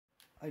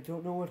I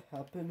don't know what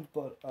happened,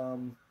 but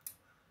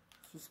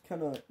just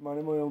kind of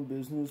minding my own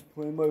business,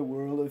 playing my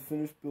world. I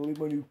finished building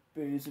my new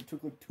base. It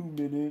took like 2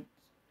 minutes,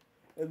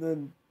 and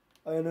then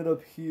I ended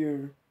up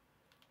here.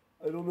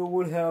 I don't know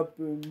what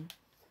happened.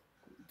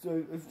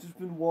 I've just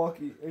been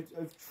walking.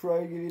 I've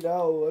tried getting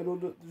out. I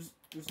don't know.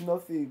 There's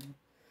nothing.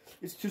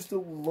 It's just a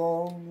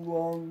long,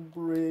 long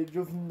bridge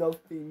of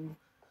nothing.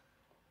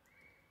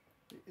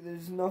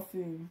 There's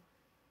nothing.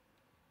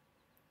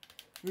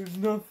 There's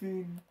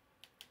nothing.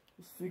 I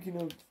was thinking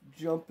of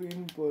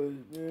jumping, but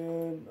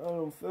man, I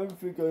don't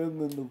think I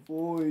am in the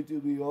void, to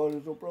be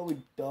honest. I'll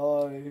probably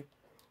die.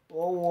 I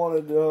don't want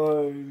to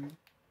die.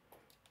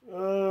 I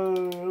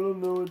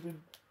don't know what to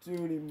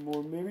do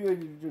anymore. Maybe I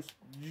could just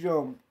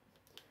jump.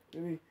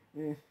 Maybe,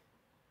 you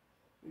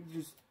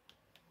just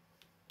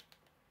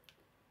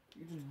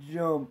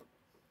jump.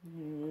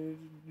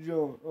 Just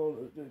jump.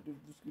 Oh,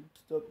 this could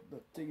stop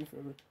not taking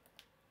forever.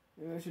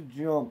 Maybe I should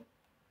jump.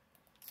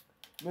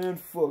 Man,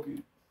 fuck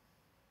it.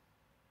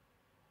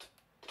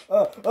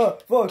 Fuck.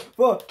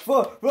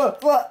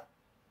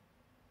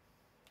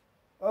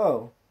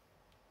 Oh.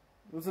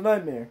 It was a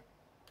nightmare.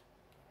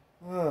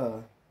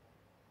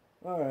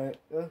 Alright.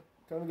 Time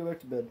to go back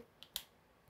to bed.